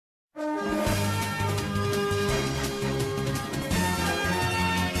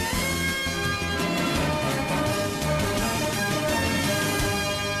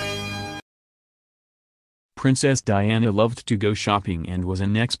Princess Diana loved to go shopping and was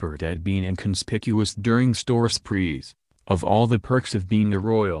an expert at being inconspicuous during store sprees. Of all the perks of being a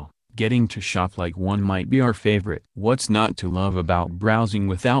royal, getting to shop like one might be our favorite. What's not to love about browsing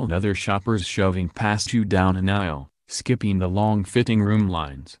without other shoppers shoving past you down an aisle, skipping the long fitting room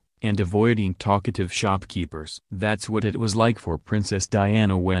lines, and avoiding talkative shopkeepers? That's what it was like for Princess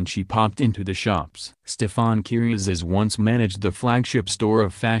Diana when she popped into the shops. Stefan Kyriazis once managed the flagship store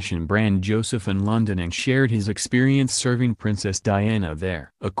of fashion brand Joseph in London and shared his experience serving Princess Diana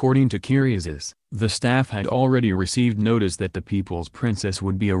there. According to Kyriazis, the staff had already received notice that the People's Princess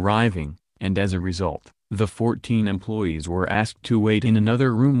would be arriving, and as a result, the 14 employees were asked to wait in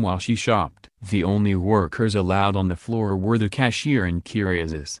another room while she shopped. The only workers allowed on the floor were the cashier and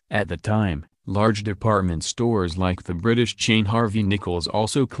Kyriazis. At the time, large department stores like the British chain Harvey Nichols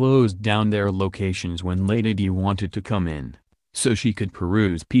also closed down their locations when Lady Di wanted to come in, so she could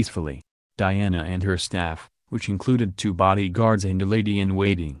peruse peacefully. Diana and her staff, which included 2 bodyguards and a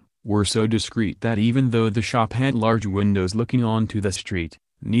lady-in-waiting, were so discreet that even though the shop had large windows looking onto the street,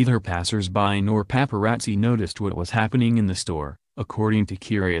 neither passers-by nor paparazzi noticed what was happening in the store, according to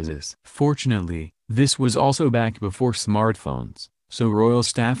Kyriazis. Fortunately, this was also back before smartphones, so royal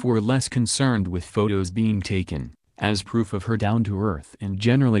staff were less concerned with photos being taken. As proof of her down-to-earth and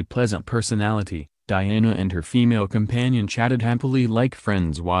generally pleasant personality, Diana and her female companion chatted happily like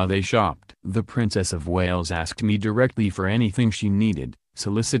friends while they shopped. The Princess of Wales asked me directly for anything she needed,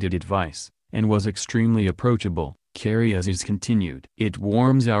 solicited advice, and was extremely approachable, Kyriazis continued. It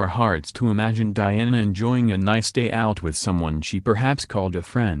warms our hearts to imagine Diana enjoying a nice day out with someone she perhaps called a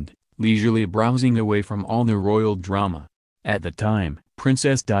friend, leisurely browsing away from all the royal drama. At the time,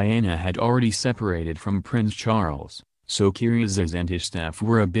 Princess Diana had already separated from Prince Charles, so Kyriazis and his staff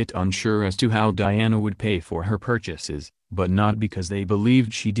were a bit unsure as to how Diana would pay for her purchases, but not because they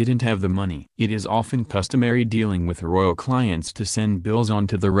believed she didn't have the money. It is often customary dealing with royal clients to send bills on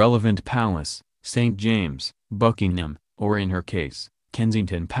to the relevant palace, St. James, Buckingham, or in her case,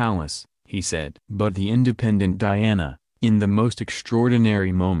 Kensington Palace, he said. But the independent Diana, in the most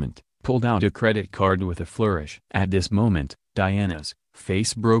extraordinary moment, pulled out a credit card with a flourish. At this moment, Diana's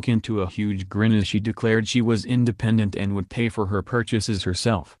face broke into a huge grin as she declared she was independent and would pay for her purchases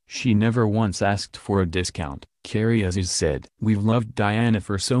herself. She never once asked for a discount, Kyriazis said. We've loved Diana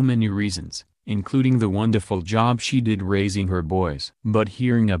for so many reasons, including the wonderful job she did raising her boys. But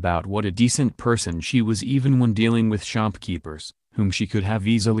hearing about what a decent person she was even when dealing with shopkeepers, whom she could have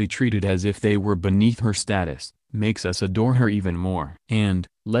easily treated as if they were beneath her status, makes us adore her even more. And,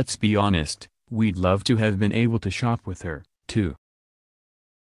 let's be honest, we'd love to have been able to shop with her, too.